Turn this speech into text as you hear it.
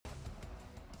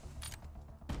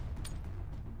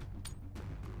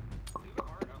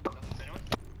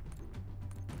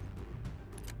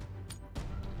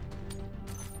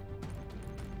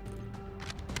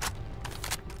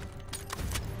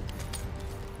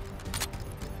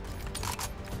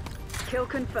Kill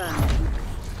confirmed.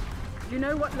 You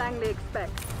know what Langley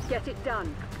expects. Get it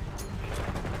done.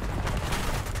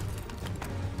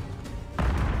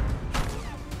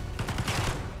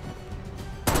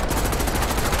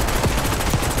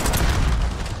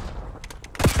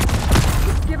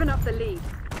 He's given up the lead.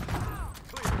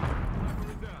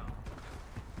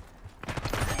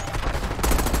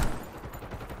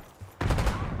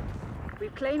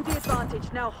 We've claimed the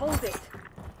advantage, now hold it.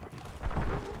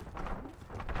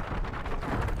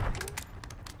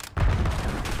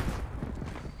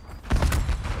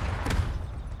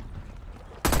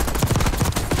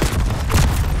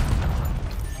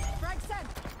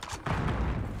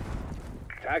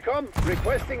 TACOM,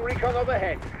 requesting recon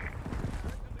overhead.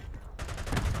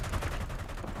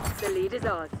 The lead is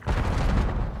ours.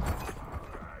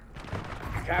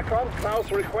 TACOM, Klaus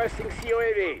requesting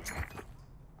COAV.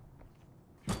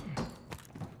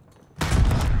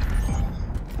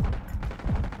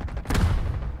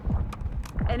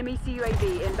 Enemy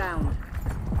CUAV inbound.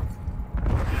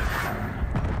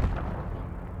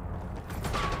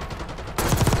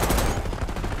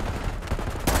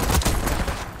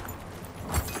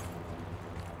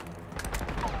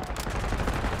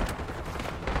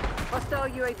 Hostile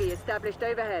UAV established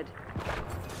overhead.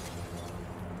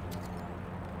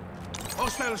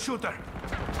 Hostile shooter.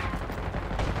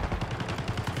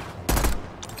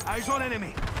 Eyes on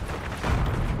enemy.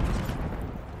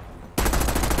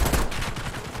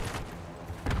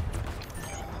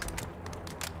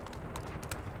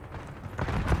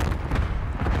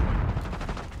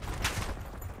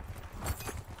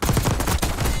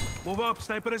 Move up,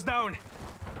 sniper is down.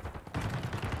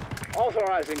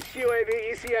 Authorizing CUAV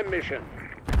ECM mission.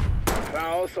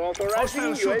 Klaus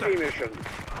authorizing UAV mission.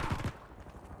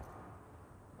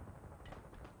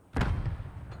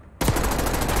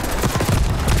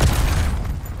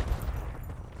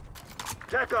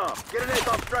 TACOM, get an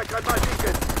ACOM strike on my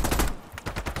beacon.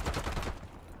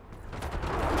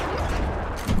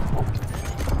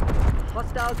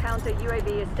 Hostile counter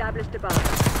UAV established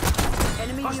above.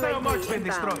 Enemy Hostile UAV marksman inbound.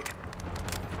 destroyed.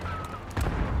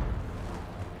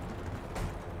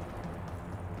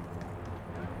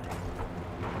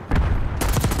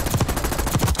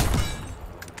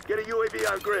 Get a UAV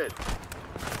on grid.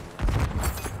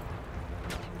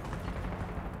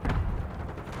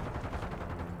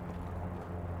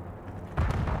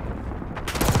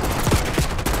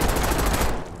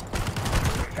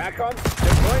 TACOM,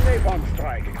 deploying napalm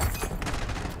strike.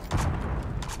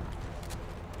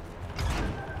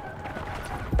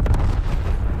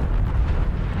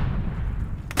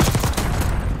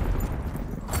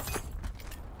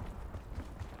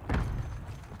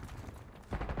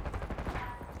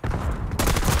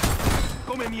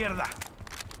 Come mierda.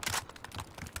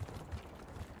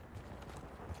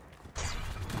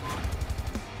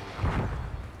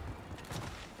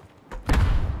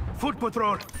 Foot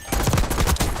patrol.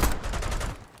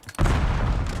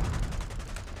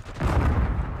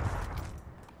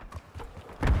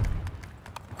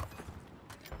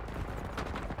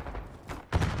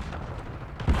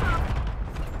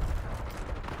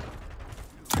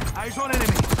 Eyes on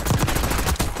enemy.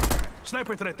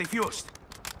 Sniper threat defused.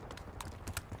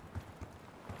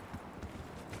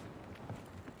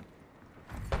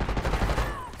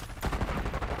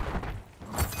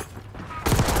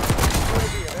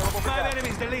 Five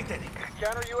enemies deleted.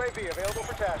 Counter UAV available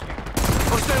for tasking.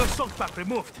 Hostile assault pack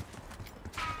removed.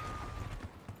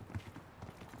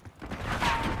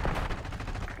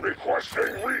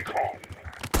 Requesting recon.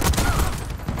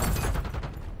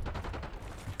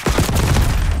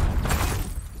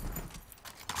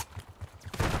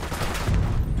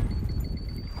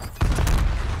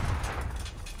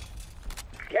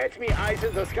 Catch me, eyes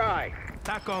in the sky.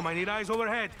 TACOM, I need eyes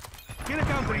overhead. Get a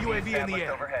counter UAV in the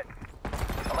air. Overhead.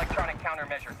 Electronic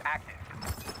countermeasures active.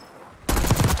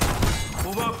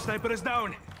 Move up, sniper is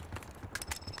down.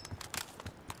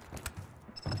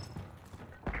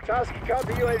 Task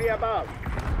counter UAV above.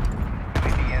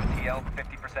 UAV MTL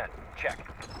 50%. Check.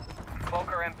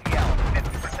 Cloaker MTL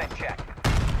 50% check.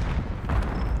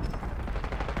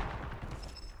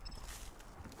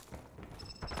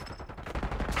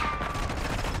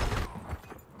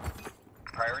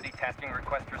 Priority tasking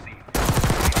request received.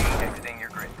 UAV exiting your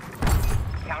grid.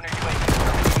 Counter UAV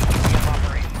terminating ECM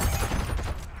operations.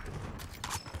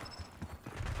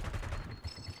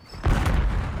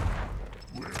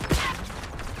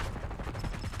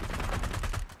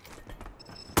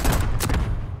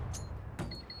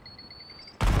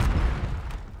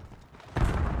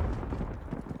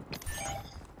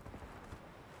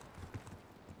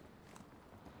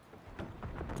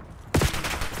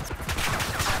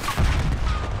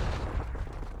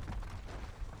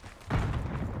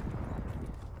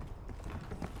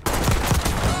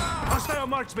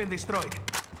 mark's been destroyed.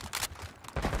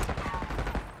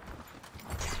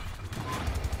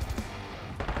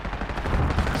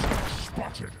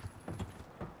 Spotted.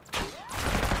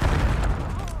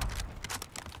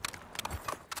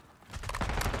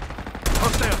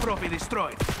 Hostile trophy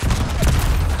destroyed.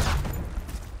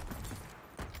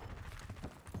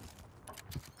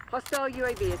 Hostile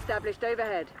UAV established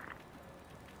overhead.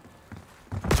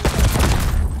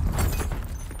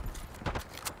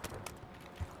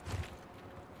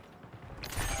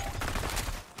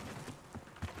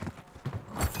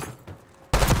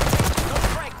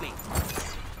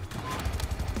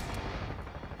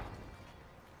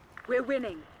 We're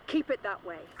winning. Keep it that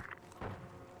way.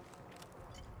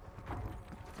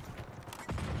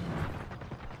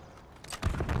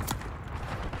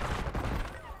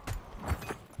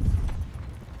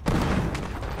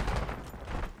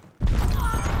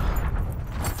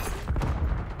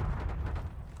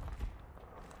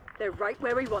 They're right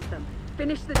where we want them.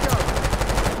 Finish the job.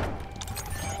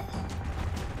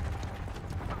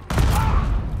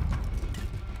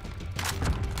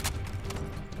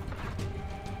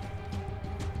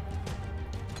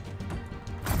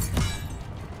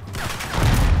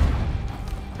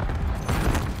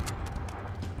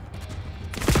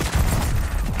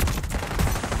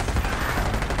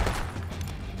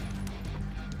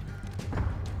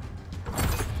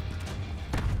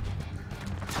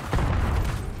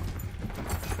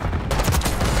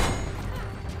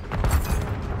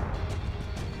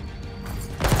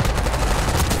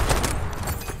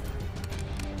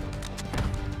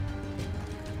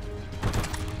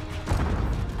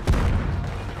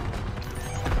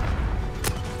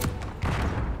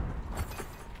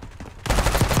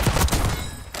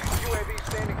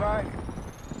 Bye.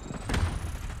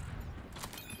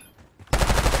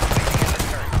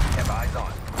 Have eyes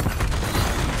on.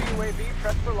 UAV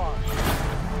prep for launch.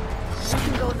 We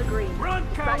can go on the green. Run,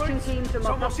 Dispatching cowards! team to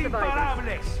mop up Somos survivors.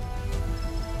 imparables!